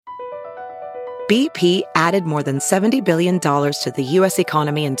BP added more than $70 billion to the U.S.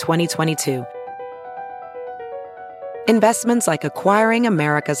 economy in 2022. Investments like acquiring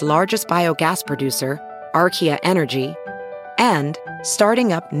America's largest biogas producer, Archaea Energy, and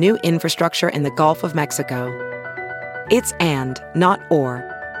starting up new infrastructure in the Gulf of Mexico. It's and, not or.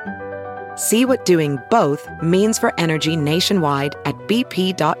 See what doing both means for energy nationwide at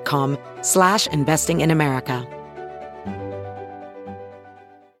bp.com/investing in America.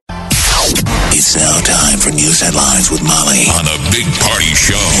 It's now time for news headlines with Molly on a Big Party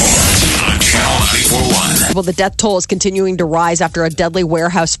Show on Channel 94.1. Well, the death toll is continuing to rise after a deadly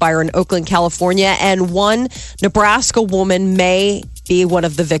warehouse fire in Oakland, California, and one Nebraska woman may be one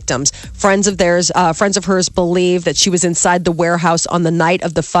of the victims. Friends of hers believe that she was inside the warehouse on the night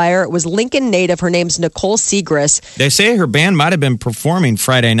of the fire. It was Lincoln native. Her name's Nicole Segrist. They say her band might have been performing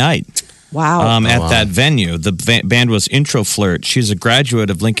Friday night. Wow. At that venue. The band was Intro Flirt. She's a graduate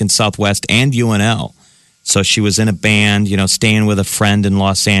of Lincoln Southwest and UNL. So she was in a band, staying with a friend in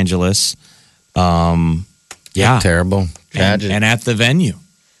Los Angeles. Terrible. And at the venue.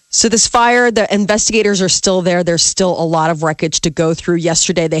 So this fire, the investigators are still there. There's still a lot of wreckage to go through.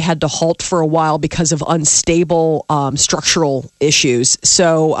 Yesterday, they had to halt for a while because of unstable structural issues.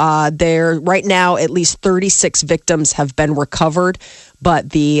 So right now, at least 36 victims have been recovered.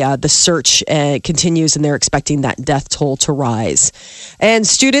 But the search continues, and they're expecting that death toll to rise. And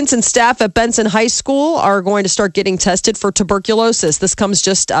students and staff at Benson High School are going to start getting tested for tuberculosis. This comes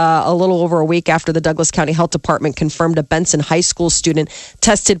just a little over a week after the Douglas County Health Department confirmed a Benson High School student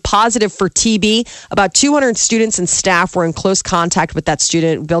tested positive for TB. About 200 students and staff were in close contact with that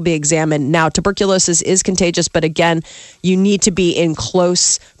student. They'll be examined. Now, tuberculosis is contagious, but again, you need to be in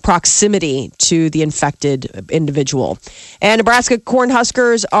close proximity to the infected individual. And Nebraska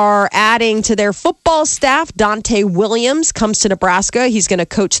Cornhuskers are adding to their football staff. Dante Williams comes to Nebraska. He's going to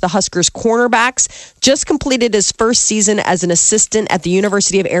coach the Huskers cornerbacks. Just completed his first season as an assistant at the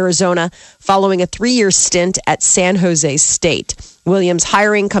University of Arizona following a 3-year stint at San Jose State. Williams'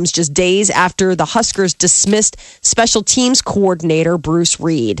 hiring comes just days after the Huskers dismissed special teams coordinator Bruce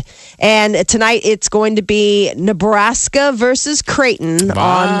Reed. And tonight it's going to be Nebraska versus Creighton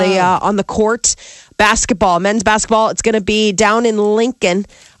on the court. Basketball, men's basketball, it's going to be down in Lincoln.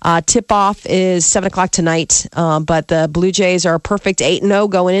 Tip-off is 7 o'clock tonight, but the Blue Jays are a perfect 8-0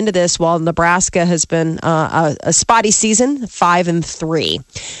 going into this, while Nebraska has been a spotty season, 5-3.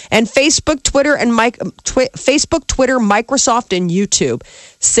 And Facebook, Twitter, Microsoft, and YouTube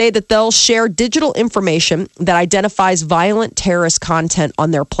say that they'll share digital information that identifies violent terrorist content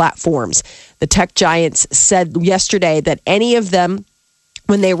on their platforms. The tech giants said yesterday that any of them,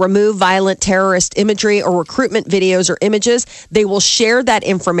 when they remove violent terrorist imagery or recruitment videos or images, they will share that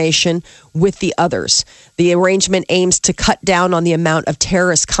information with the others. The arrangement aims to cut down on the amount of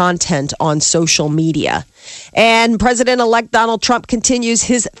terrorist content on social media. And President-elect Donald Trump continues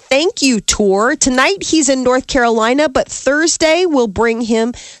his thank you tour. Tonight, he's in North Carolina, but Thursday will bring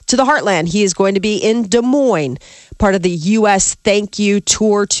him to the Heartland. He is going to be in Des Moines, part of the U.S. Thank You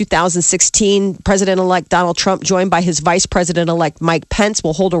Tour 2016. President-elect Donald Trump, joined by his Vice President-elect Mike Pence,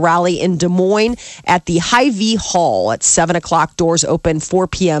 will hold a rally in Des Moines at the Hy-Vee Hall at 7 o'clock. Doors open 4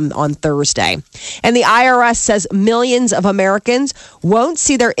 p.m. on Thursday. And the IRS says millions of Americans won't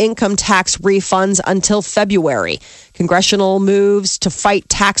see their income tax refunds until February. Congressional moves to fight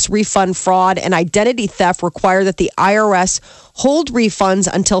tax refund fraud and identity theft require that the IRS hold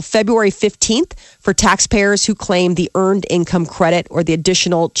refunds until February 15th for taxpayers who claim the earned income credit or the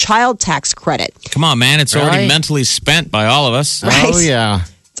additional child tax credit. Come on, man. It's already mentally spent by all of us. Right? Oh, yeah.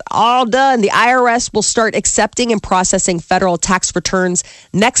 It's all done. The IRS will start accepting and processing federal tax returns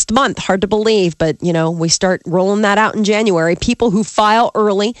next month. Hard to believe, but, we start rolling that out in January. People who file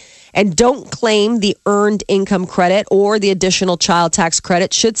early and don't claim the earned income credit or the additional child tax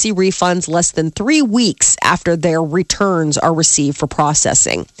credit should see refunds less than 3 weeks after their returns are received for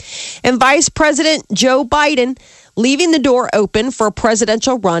processing. And Vice President Joe Biden leaving the door open for a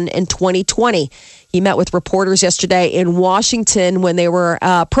presidential run in 2020. He met with reporters yesterday in Washington when they were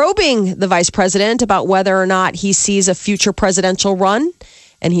probing the vice president about whether or not he sees a future presidential run.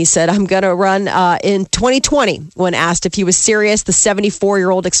 And he said, I'm going to run in 2020. When asked if he was serious, the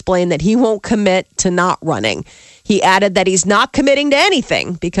 74-year-old explained that he won't commit to not running. He added that he's not committing to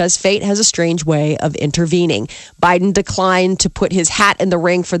anything because fate has a strange way of intervening. Biden declined to put his hat in the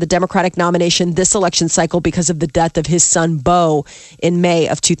ring for the Democratic nomination this election cycle because of the death of his son, Beau, in May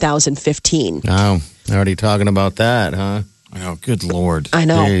of 2015. Oh, already talking about that, huh? I know. Good Lord. I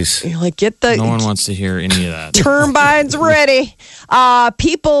know. Jeez. You're like, get the No one wants to hear any of that. turbines ready.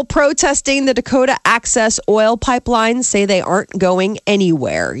 People protesting the Dakota Access oil pipeline say they aren't going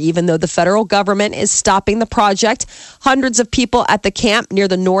anywhere, even though the federal government is stopping the project. Hundreds of people at the camp near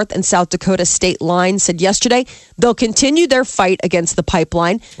the North and South Dakota state line said yesterday they'll continue their fight against the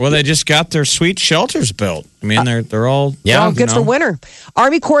pipeline. Well, they just got their sweet shelters built. I mean, they're all Good for winter.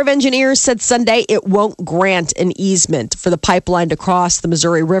 Army Corps of Engineers said Sunday it won't grant an easement for the pipeline to cross the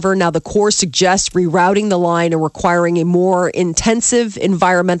Missouri River. Now, the Corps suggests rerouting the line and requiring a more intensive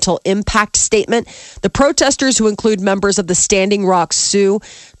environmental impact statement. The protesters, who include members of the Standing Rock Sioux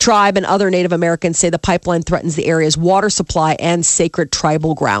tribe and other Native Americans, say the pipeline threatens the area's water supply and sacred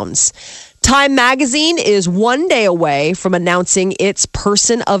tribal grounds. Time Magazine is 1 day away from announcing its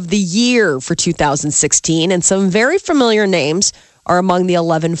Person of the Year for 2016, and some very familiar names are among the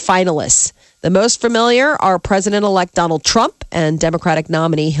 11 finalists. The most familiar are President-elect Donald Trump and Democratic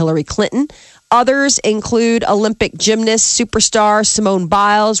nominee Hillary Clinton. Others include Olympic gymnast superstar Simone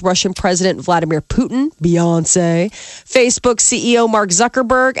Biles, Russian President Vladimir Putin, Beyonce, Facebook CEO Mark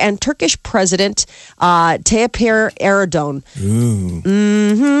Zuckerberg, and Turkish President Tayyip Erdogan.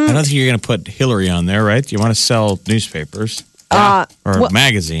 I don't think you're going to put Hillary on there, right? You want to sell newspapers or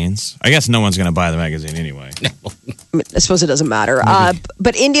magazines. I guess no one's going to buy the magazine anyway. I suppose it doesn't matter.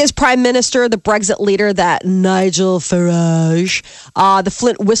 But India's prime minister, the Brexit leader, that Nigel Farage, the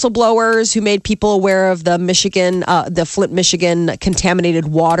Flint whistleblowers who made people aware of the Flint, Michigan contaminated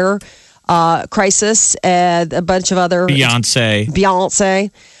water crisis, and a bunch of other Beyonce.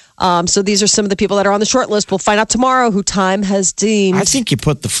 So these are some of the people that are on the short list. We'll find out tomorrow who Time has deemed. I think you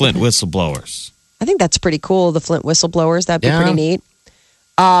put the Flint whistleblowers. I think that's pretty cool, the Flint whistleblowers. That'd be pretty neat.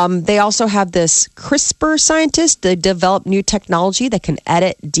 They also have this CRISPR scientist. They developed new technology that can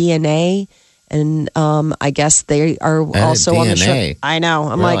edit DNA. And I guess they are also on the show. I know.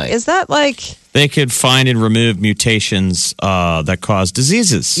 I'm like, is that like... They could find and remove mutations that cause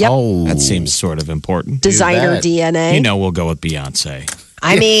diseases. Yep. Oh. That seems sort of important. Designer DNA. You know, we'll go with Beyonce.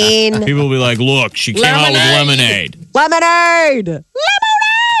 I mean... People will be like, look, she came out with lemonade. Lemonade!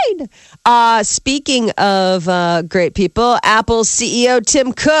 Speaking of great people, Apple CEO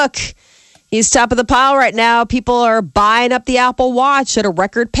Tim Cook, he's top of the pile right now. People are buying up the Apple Watch at a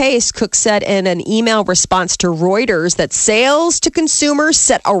record pace. Cook said in an email response to Reuters that sales to consumers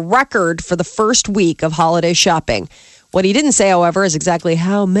set a record for the first week of holiday shopping. What he didn't say, however, is exactly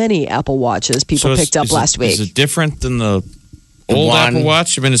how many Apple Watches people picked up last week. Is it different than the old Apple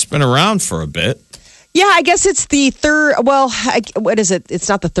Watch? I mean, it's been around for a bit. Yeah, I guess it's the third. Well, what is it? It's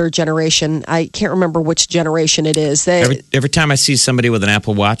not the third generation. I can't remember which generation it is. Every time I see somebody with an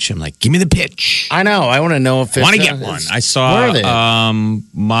Apple Watch, I'm like, give me the pitch. I know. I want to know if it's... Want to get one. I saw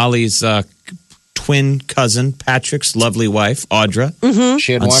Molly's twin cousin, Patrick's lovely wife, Audra. Mm-hmm.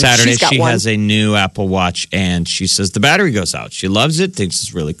 She had on one. Saturday, she one. has a new Apple Watch, and she says the battery goes out. She loves it, thinks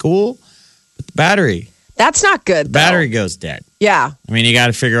it's really cool, but the battery... That's not good, though. Battery goes dead. Yeah. I mean, you got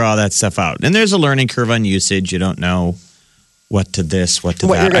to figure all that stuff out. And there's a learning curve on usage. You don't know what to this, what to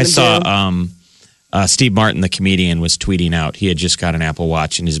that. I saw Steve Martin, the comedian, was tweeting out. He had just got an Apple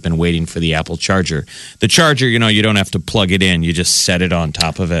Watch and he's been waiting for the Apple charger. The charger, you know, you don't have to plug it in. You just set it on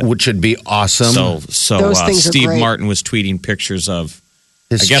top of it. Which would be awesome. Those things are Steve great. Martin was tweeting pictures of,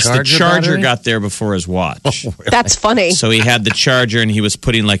 His I guess the charger battery? got there before his watch. Oh, really? That's funny. So he had the charger and he was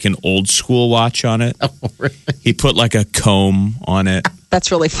putting like an old school watch on it. Oh, really? He put like a comb on it.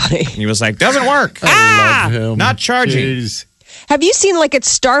 That's really funny. He was like, doesn't work. I love him. Not charging. Jeez. Have you seen, like, at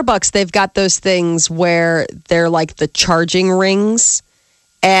Starbucks, they've got those things where they're like the charging rings,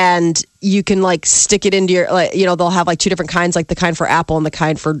 and you can like stick it into your, like, you know, they'll have like two different kinds, like the kind for Apple and the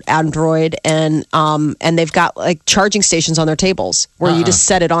kind for Android, and they've got like charging stations on their tables where you just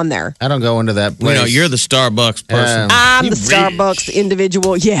set it on there. I don't go into that place. You know, you're the Starbucks person. I'm the Starbucks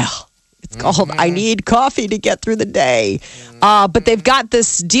individual. Yeah. It's called I Need Coffee to Get Through the Day. But they've got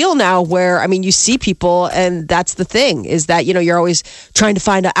this deal now where, I mean, you see people, and that's the thing, is that, you know, you're always trying to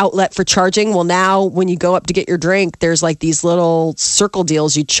find an outlet for charging. Well, now when you go up to get your drink, there's like these little circle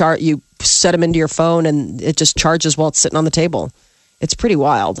deals. You set them into your phone, and it just charges while it's sitting on the table. It's pretty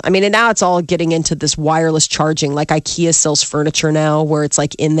wild. I mean, and now it's all getting into this wireless charging. Like IKEA sells furniture now where it's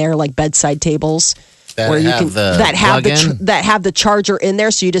like in there, like bedside tables. Where you can that have the charger in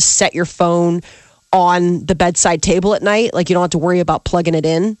there, so you just set your phone on the bedside table at night. Like you don't have to worry about plugging it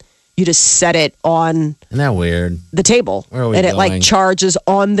in. You just set it on. Isn't that weird? The table, Where are we and it going? like charges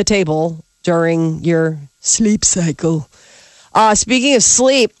on the table during your sleep cycle. Speaking of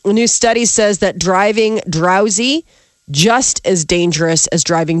sleep, a new study says that driving drowsy just as dangerous as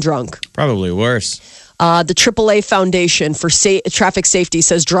driving drunk. Probably worse. The AAA Foundation for Traffic Safety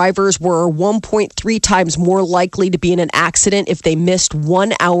says drivers were 1.3 times more likely to be in an accident if they missed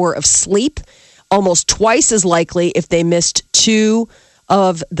 1 hour of sleep, almost twice as likely if they missed 2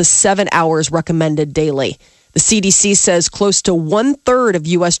 of the 7 hours recommended daily. The CDC says close to 1/3 of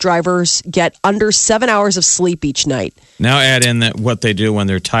U.S. drivers get under 7 hours of sleep each night. Now add in what they do when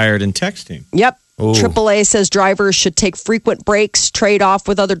they're tired and texting. Yep. Ooh. AAA says drivers should take frequent breaks, trade off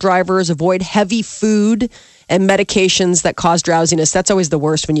with other drivers, avoid heavy food and medications that cause drowsiness. That's always the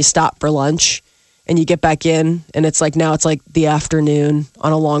worst when you stop for lunch and you get back in and it's like the afternoon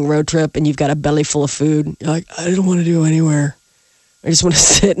on a long road trip and you've got a belly full of food. You're like, I don't want to go anywhere. I just want to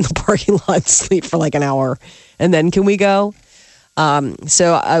sit in the parking lot and sleep for like an hour. And then can we go?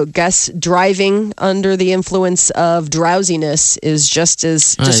 So I guess driving under the influence of drowsiness is just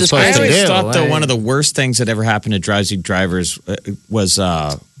as crazy. I always thought, though, one of the worst things that ever happened to drowsy drivers was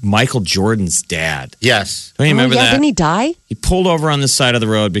Michael Jordan's dad. Yes. Don't you remember that? Didn't he die? He pulled over on the side of the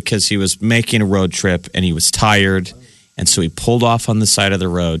road because he was making a road trip and he was tired. And so he pulled off on the side of the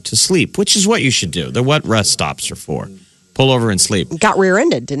road to sleep, which is what you should do. They're what rest stops are for. Pull over and sleep. Got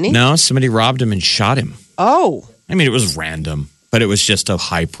rear-ended, didn't he? No, somebody robbed him and shot him. Oh. I mean, it was random, but it was just a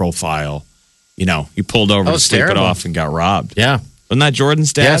high profile. You know, he pulled over to sleep it off and got robbed. Yeah. Wasn't that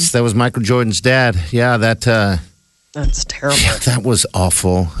Jordan's dad? Yes, that was Michael Jordan's dad. Yeah, that's terrible. Yeah, that was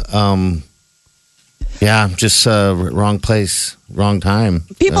awful. Yeah, just wrong place, wrong time.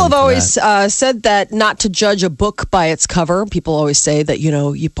 People have always said that not to judge a book by its cover. People always say that,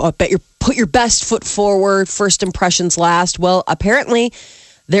 you put your best foot forward, first impressions last. Well, apparently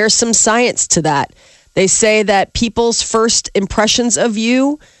there's some science to that. They say that people's first impressions of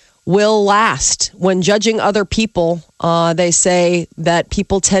you will last. When judging other people, they say that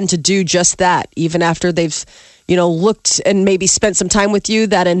people tend to do just that, even after they've looked and maybe spent some time with you.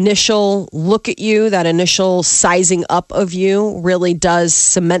 That initial look at you, that initial sizing up of you really does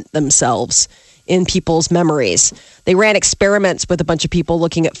cement themselves in people's memories. They ran experiments with a bunch of people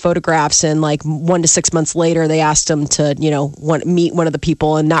looking at photographs, and like 1 to 6 months later, they asked them to, meet one of the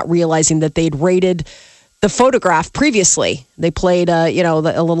people, and not realizing that they'd rated the photograph previously. They played, a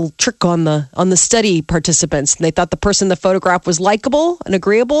little trick on the study participants. And they thought the person in the photograph was likable and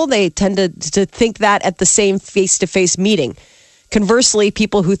agreeable. They tended to think that at the same face-to-face meeting. Conversely,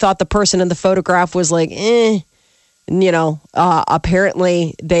 people who thought the person in the photograph was like,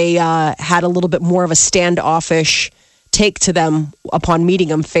 apparently they had a little bit more of a standoffish take to them upon meeting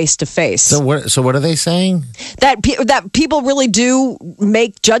them face to face. So what are they saying? That people really do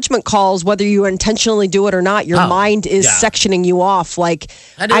make judgment calls, whether you intentionally do it or not. Your mind is sectioning you off. Like,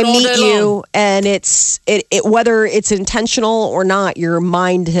 I meet you, and it's whether it's intentional or not. Your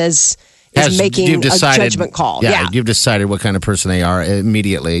mind is making a judgment call. Yeah, you've decided what kind of person they are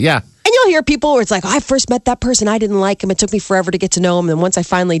immediately. Yeah. And you'll hear people where it's like, I first met that person, I didn't like him. It took me forever to get to know him. And once I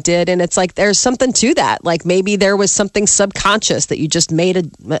finally did, and it's like, there's something to that. Like maybe there was something subconscious that you just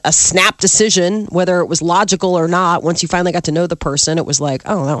made a snap decision, whether it was logical or not. Once you finally got to know the person, it was like,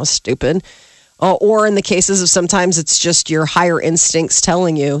 oh, that was stupid. Or in the cases of sometimes it's just your higher instincts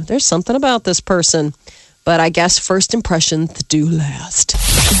telling you there's something about this person. But I guess first impressions do last.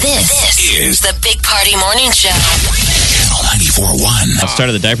 This is the Big Party Morning Show. Channel 94.1. I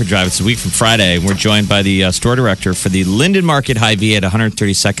started the diaper drive. It's a week from Friday. We're joined by the store director for the Linden Market Hy-Vee at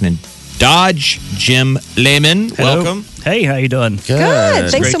 132nd and Dodge, Jim Lehman. Hello. Welcome. Hey, how you doing? Good.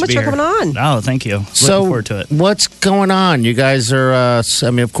 Thanks so much for coming on. Oh, thank you. Looking forward to it. What's going on? You guys are,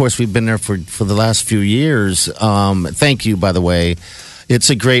 of course, we've been there for the last few years. Thank you, by the way. It's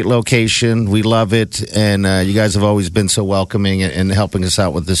a great location. We love it. And you guys have always been so welcoming and helping us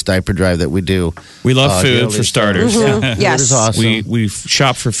out with this diaper drive that we do. We love food, for starters. Mm-hmm. Yeah. Yes. It is awesome. We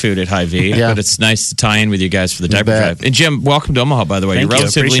shop for food at Hy-Vee, Yeah. but it's nice to tie in with you guys for the diaper bet. drive. And Jim, welcome to Omaha, by the way. Thank You're you.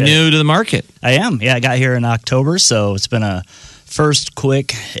 relatively Appreciate new to the market. I am. Yeah, I got here in October, so it's been a first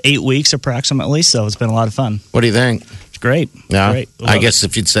quick 8 weeks approximately, so it's been a lot of fun. What do you think? It's great. Yeah. Great. I guess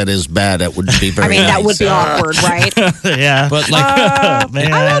if you'd said it was bad, that would be very nice. that would be awkward, right? yeah. But like,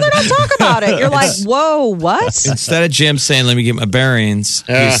 Man. I know they're not talking about it. You're like, whoa, what? instead of Jim saying, let me get my bearings,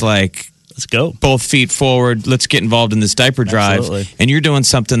 he's like, Let's go. both feet forward. Let's get involved in this diaper drive. Absolutely. And you're doing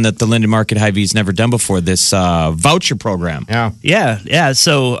something that the Linden Market Hy-Vee's never done before, this voucher program. Yeah. Yeah.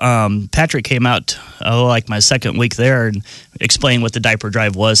 So Patrick came out, like my second week there, and explain what the diaper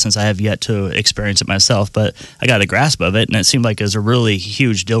drive was, since I have yet to experience it myself. But I got a grasp of it, and it seemed like it was a really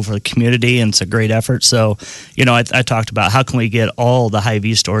huge deal for the community, and it's a great effort. So, I talked about how can we get all the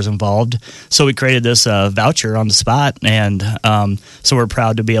Hy-Vee stores involved. So we created this voucher on the spot, and so we're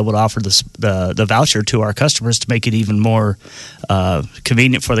proud to be able to offer the voucher to our customers to make it even more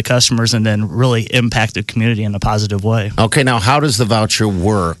convenient for the customers, and then really impact the community in a positive way. Okay, now how does the voucher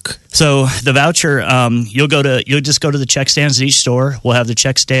work? So the voucher, you'll just go to the check stands at each store. We'll have the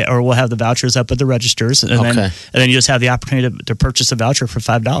check stand, or we'll have the vouchers up at the registers, and then you just have the opportunity to purchase a voucher for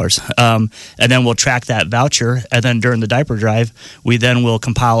 $5. And then we'll track that voucher, and then during the diaper drive, we then will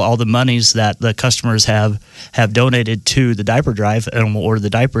compile all the monies that the customers have donated to the diaper drive, and we'll order the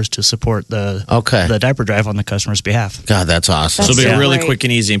diapers to support the diaper drive on the customer's behalf. God, that's awesome. So it'll be really quick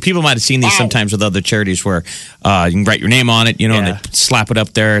and easy. And people might have seen these sometimes with other charities where you can write your name on it, and they slap it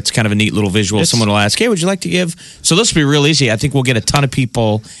up there. It's kind of a neat little visual. Someone will ask, hey, would you like to give? So this will be real easy. I think we'll get a ton of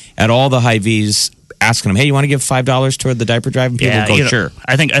people at all the Hy-Vees asking them, hey, you want to give $5 toward the diaper drive? And people will go, sure.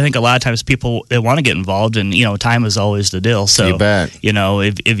 I think a lot of times people, they want to get involved, and time is always the deal. So you bet.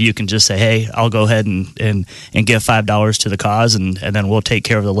 If you can just say, hey, I'll go ahead and give $5 to the cause, and then we'll take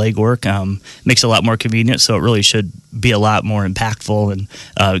care of the legwork. Makes it a lot more convenient. So it really should be a lot more impactful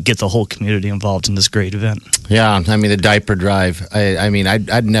and get the whole community involved in this great event. Yeah, I mean the diaper drive.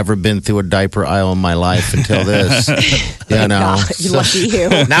 I'd never been through a diaper aisle in my life until this. Lucky you.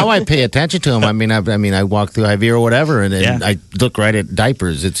 Now I pay attention to them. I walk through Hy-Vee or whatever, and I look right at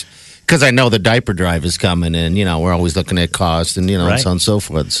diapers. It's because I know the diaper drive is coming, and we're always looking at cost, and right. so on and so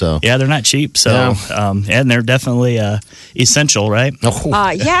forth. So they're not cheap. So and they're definitely essential, right?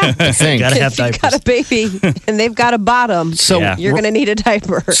 Yeah. Gotta have if diapers. you've got a baby and they've got a bottom, so you're going to need a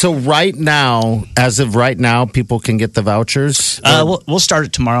diaper. So as of right now, people can get the vouchers. We'll start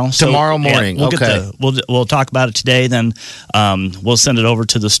it tomorrow. Tomorrow morning. We'll talk about it today. Then we'll send it over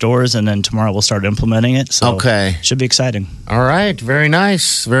to the stores, and then tomorrow we'll start implementing it. So should be exciting. All right. Very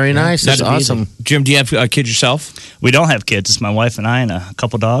nice. Very nice. That's awesome. Jim, do you have kids yourself? We don't have kids. It's my wife and I and a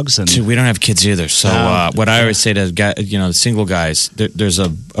couple dogs. And we don't have kids either. So what I always say to the single guys, there's a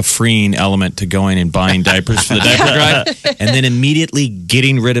freeing element to going and buying diapers for the diaper drive, and then immediately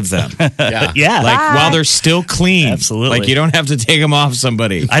getting rid of them. While they're still clean. Absolutely. Like you don't have to take them off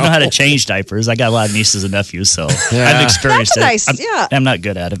somebody. I know how to change diapers. I got a lot of nieces and nephews, so I've experienced it. I'm not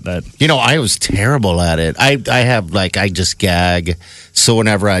good at it, but I was terrible at it. I just gag. So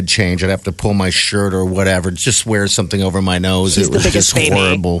whenever I'd change, I'd have to pull my shirt or whatever, just wear something over my nose. He's it was just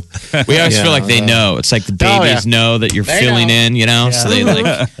horrible. We always feel like they know. It's like the babies know that you're filling in, so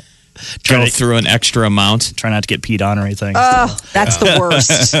they go through an extra amount. Try not to get peed on or anything. Oh, that's the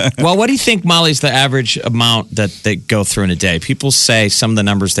worst. Well, what do you think, Molly's the average amount that they go through in a day? People say some of the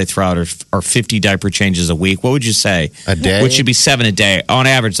numbers they throw out are 50 diaper changes a week. What would you say? A day? Which should be 7 a day. On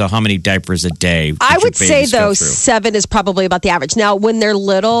average, though, how many diapers a day? I would say, though, 7 is probably about the average. Now, when they're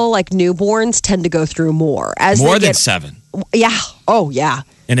little, like newborns tend to go through more. More than 7? Yeah. Oh, yeah.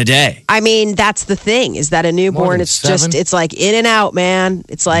 In a day. That's the thing, is that a newborn, it's like in and out, man.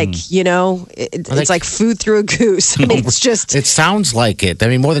 It's like, it's like food through a goose. It's just. It sounds like it.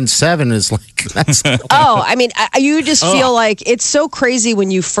 More than 7 is like. That's you just feel like it's so crazy when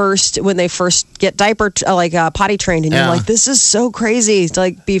they first get potty trained, and you're like, this is so crazy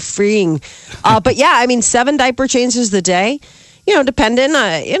to be freeing. But 7 diaper changes a day. Depending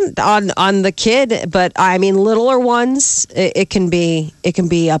on the kid, but littler ones, it can be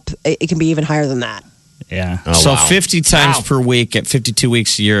even higher than that. Yeah. 50 times per week at 52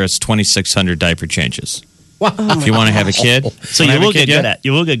 weeks a year, it's 2,600 diaper changes. Wow. If you want to have a kid, so you will get good at it.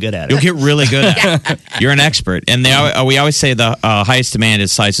 You'll get really good at it. You're an expert, and we always say the highest demand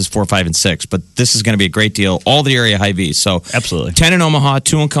is sizes 4, 5, and 6. But this is going to be a great deal. All the area Hy-Vees. So absolutely, 10 in Omaha,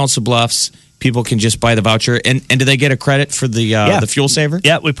 2 in Council Bluffs. People can just buy the voucher, and do they get a credit for the fuel saver?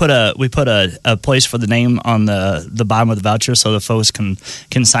 Yeah, we put a place for the name on the bottom of the voucher, so the folks can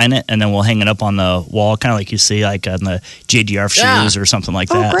sign it, and then we'll hang it up on the wall, kind of like you see like on the JDR shoes or something like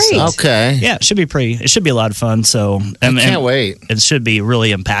that. Great. So, okay. Yeah, it should be It should be a lot of fun. So I can't wait. It should be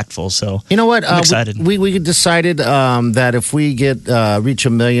really impactful. So you know what? I'm excited. We decided that if we reach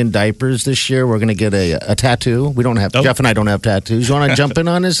 1 million diapers this year, we're going to get a tattoo. We don't have Jeff and I don't have tattoos. You want to jump in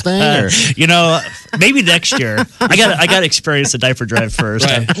on this thing? Or? Maybe next year. I got to experience the diaper drive first.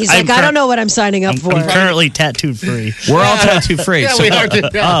 Right. He's like, I don't know what I'm signing up for. I'm currently tattoo free. We're all tattoo free. Yeah, we are.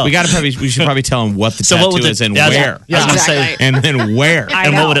 We should probably tell him what the tattoo is and where. Yeah, exactly. And then where.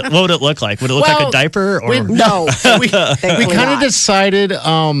 And what would it look like? Would it look like a diaper? Or no. We kind of decided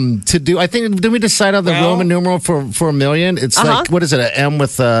to do. I think did we decide on the Roman numeral for 1 million? It's like what is it? An M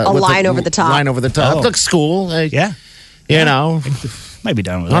with a line over the top. Line over the top. It looks cool. Yeah. You know, Might be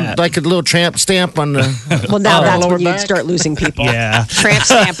done with that. like a little tramp stamp on the. Well, now that's lower when you back. start losing people. Yeah. Tramp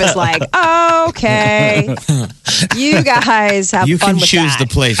stamp is like, okay, you guys have You fun can with choose that. the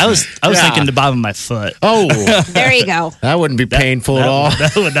place. I was Yeah. thinking the bottom of my foot. Oh, There you go. that wouldn't be painful at all.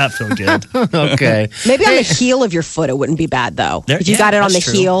 That would not feel good. Okay. Maybe on the heel of your foot, it wouldn't be bad though. There- If you yeah, got it on the that's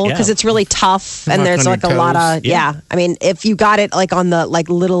true. heel, Yeah. because it's really tough, and Mark there's on like a your lot toes. of yeah. I mean, if you got it like on the like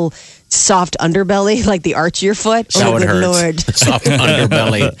little soft underbelly, like the arch of your foot, That oh would good hurt. lord. Soft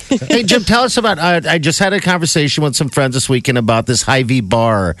underbelly. Hey, Jim, tell us about. I just had a conversation with some friends this weekend about this Hy-Vee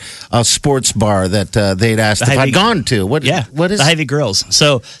bar, a sports bar that they'd asked The if Hy-Vee- I'd gone to. What is the Hy-Vee Grills?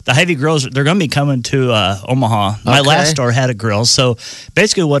 So the Hy-Vee Grills, they're going to be coming to Omaha. My Okay. last store had a grill. So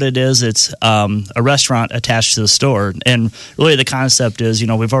basically, what it is, it's a restaurant attached to the store, and really the concept is,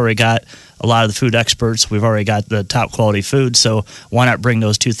 we've already got a lot of the food experts. We've already got the top quality food. So why not bring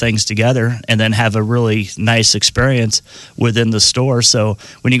those two things together and then have a really nice experience within the store? So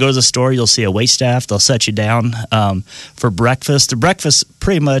when you go to the store, you'll see a wait staff. They'll set you down for breakfast. The breakfast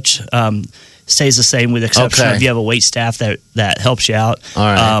pretty much stays the same with the exception Okay. of you have a wait staff that helps you out. All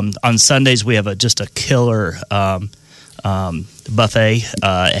right. On Sundays, we have just a killer buffet.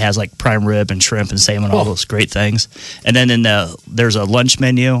 It has like prime rib and shrimp and salmon, all those great things. And then there's a lunch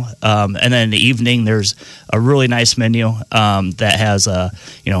menu, and then in the evening there's a really nice menu that has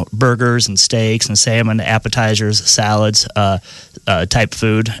burgers and steaks and salmon, appetizers, salads, type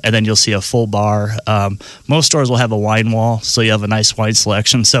food, and then you'll see a full bar. Most stores will have a wine wall, so you have a nice wine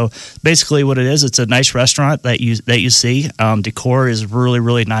selection. So basically, what it is, it's a nice restaurant that you see. Decor is really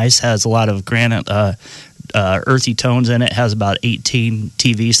really nice. Has a lot of granite. Earthy tones in it. Has about 18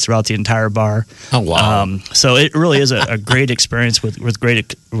 TVs throughout the entire bar. Oh, wow. So it really is a great experience with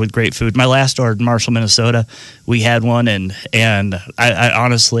great food. My last store in Marshall, Minnesota, we had one, and I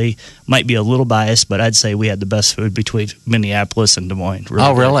honestly might be a little biased, but I'd say we had the best food between Minneapolis and Des Moines.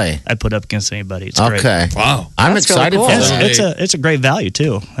 Oh, really? I'd put up against anybody. It's great. Okay. Wow. I'm That's really excited cool. for It's, that. it's a great value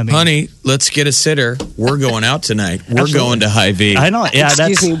too. I mean, Honey, let's get a sitter. We're going out tonight. We're going to Hy-Vee. I know. Yeah,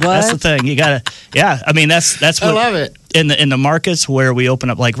 Excuse me, what? that's the thing. You gotta. Yeah, I mean that's what I love it. in the markets where we open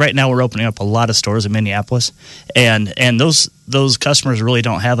up. Like right now, we're opening up a lot of stores in Minneapolis, and those customers really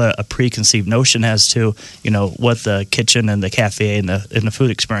don't have a preconceived notion as to what the kitchen and the cafe and the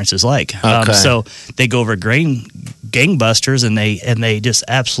food experience is like. Okay. So they go over gangbusters, and they just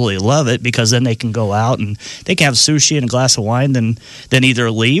absolutely love it, because then they can go out and they can have sushi and a glass of wine, then either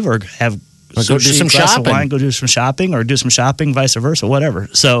leave or have. Or go do sushi, some glass of shopping. wine, go do some shopping, or do some shopping, vice versa, whatever.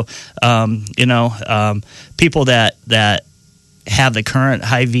 So, people that have the current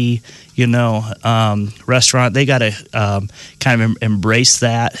Hy-Vee, restaurant, they got to kind of embrace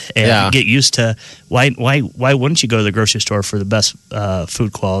that and get used to why wouldn't you go to the grocery store for the best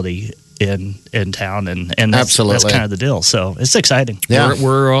food quality in town, and that's Absolutely. kind of the deal. So it's exciting. Yeah.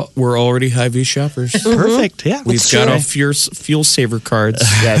 We're already Hy-Vee shoppers. Perfect. Yeah, We've got our fuel saver cards.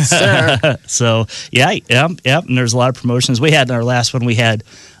 Yes, sir. So yep. And there's a lot of promotions. We had in our last one. We had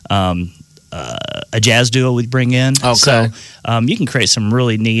a jazz duo we'd bring in. Okay. So you can create some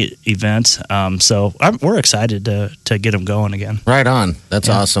really neat events. So we're excited to get them going again. Right on. That's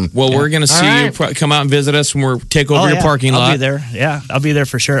awesome. Well, we're going to see All you right. come out and visit us when we take over your yeah. parking lot. I'll be there. Yeah, I'll be there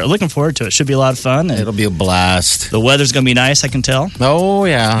for sure. Looking forward to it. Should be a lot of fun. And It'll be a blast. the weather's going to be nice, I can tell. Oh,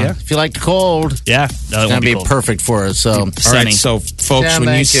 yeah. Yeah. If you like the cold, Yeah. No, it it's won't going to be cold. perfect for us. So, All right, Sunny. so folks, Yeah, when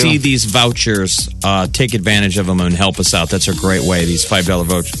you thank you. see these vouchers, take advantage of them and help us out. That's a great way. These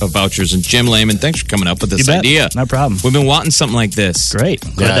 $5 vouchers. And Jim Lehman, thanks for coming up with this You bet. idea. No problem. We've been wanting something like this. Great.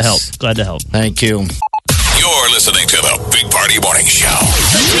 Glad to help. Yes. Glad to help. thank you. You're listening to the Big Party Morning Show.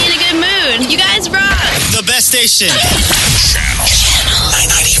 Puts me in a good mood. You guys rock. The best station. Channel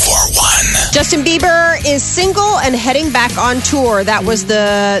 94.1. Justin Bieber is single and heading back on tour. That was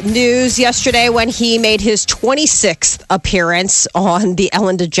the news yesterday when he made his 26th appearance on the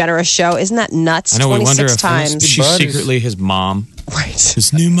Ellen DeGeneres show. Isn't that nuts? I know. We wonder 26 if times. she's Buddies. secretly his mom. Right.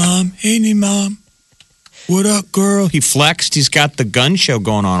 His new mom. Hey, new mom. What up, girl? He flexed. He's got the gun show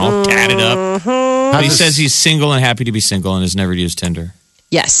going on, all tatted up. But he says he's single and happy to be single and has never used Tinder.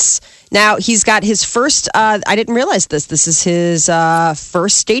 Yes. Now he's got his first. I didn't realize this. This is his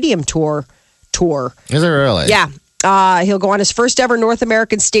first stadium tour. Is it really? Yeah. He'll go on his first ever North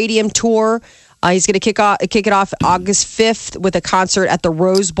American Stadium tour. He's going to kick it off August 5th with a concert at the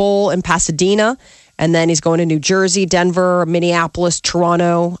Rose Bowl in Pasadena. And then he's going to New Jersey, Denver, Minneapolis,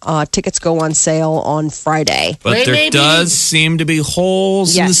 Toronto. Tickets go on sale on Friday. But there does seem to be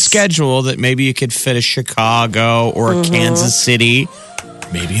holes in the Yes. schedule that maybe you could fit a Chicago or a Kansas City,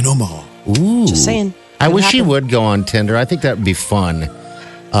 maybe an Omaha. Ooh. Just saying. I Could wish he happen. would go on Tinder. I think that would be fun.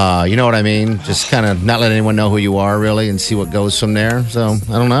 You know what I mean? Just kind of not let anyone know who you are, really, and see what goes from there. So,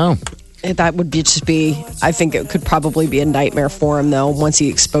 I don't know. That would just be, I think it could probably be a nightmare for him, though, once he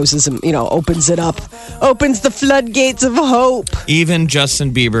exposes him, opens it up, opens the floodgates of hope. Even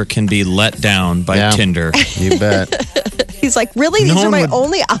Justin Bieber can be let down by Tinder. You bet. He's like, really? These are my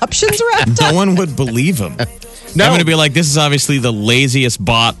only options around? No one would believe him. No. I'm going to be like, this is obviously the laziest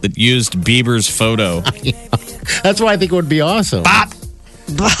bot that used Bieber's photo. That's why I think it would be awesome. Bot.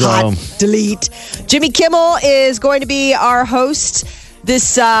 Delete. Jimmy Kimmel is going to be our host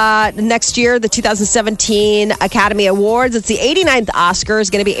this next year, the 2017 Academy Awards. It's the 89th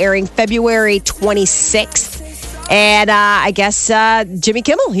Oscars, going to be airing February 26th. And I guess Jimmy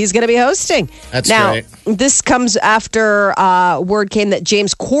Kimmel, he's going to be hosting. That's now, great. This comes after word came that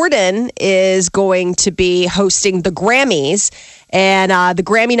James Corden is going to be hosting the Grammys. And the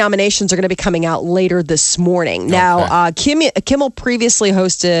Grammy nominations are going to be coming out later this morning. Now, Kimmel previously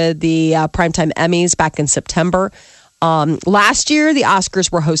hosted the Primetime Emmys back in September. Last year, the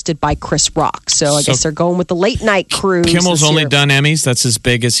Oscars were hosted by Chris Rock. So I guess they're going with the late night cruise. Kimmel's only done Emmys. That's as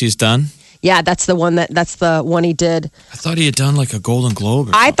big as he's done. Yeah, that's the one he did. I thought he had done like a Golden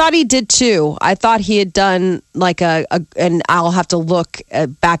Globe. I thought he did too. I thought he had done like and I'll have to look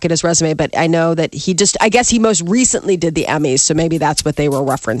back at his resume, but I know that I guess he most recently did the Emmys, so maybe that's what they were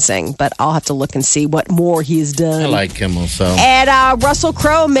referencing. But I'll have to look and see what more he's done. I like Kimmel, so. And Russell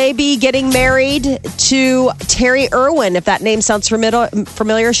Crowe may be getting married to Terry Irwin. If that name sounds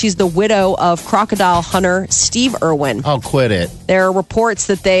familiar, she's the widow of crocodile hunter Steve Irwin. Oh, quit it. There are reports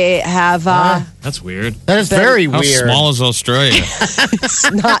that they have. That's weird. That is very How weird. How small is Australia?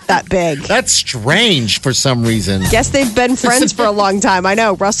 It's not that big. That's strange for some reason. Guess they've been friends for a long time. I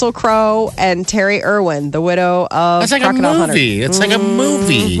know. Russell Crowe and Terry Irwin, the widow of That's like Crocodile a Hunter. movie. It's like a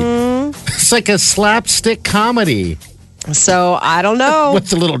movie. It's like a slapstick comedy. So I don't know.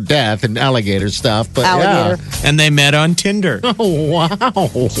 With a little death and alligator stuff, but Alligator. yeah. And they met on Tinder. Oh, wow.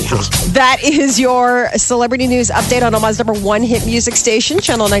 That is your celebrity news update on Omaha's number one hit music station,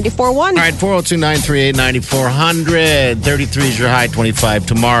 Channel 94.1. All right, 402-938-9400. 33 is your high, 25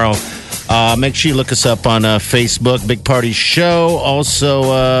 tomorrow. Make sure you look us up on Facebook, Big Party Show.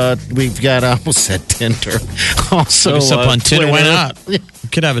 Also, we've got, I almost said Tinder. Also, look us up on Tinder. Twitter. Why not? We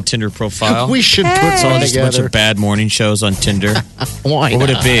could have a Tinder profile. We should put It's all something just a bunch together. of bad morning shows on Tinder. Why What would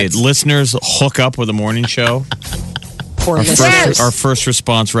it not? be? Listeners hook up with a morning show. Poor Our listeners. first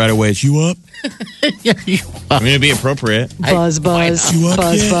response right away is, you up? Yeah, you I mean, it'd be appropriate. Buzz, buzz, You up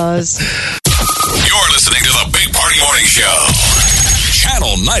buzz, yet? buzz. You're listening to the Big Party Morning Show.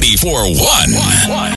 Channel 94.1.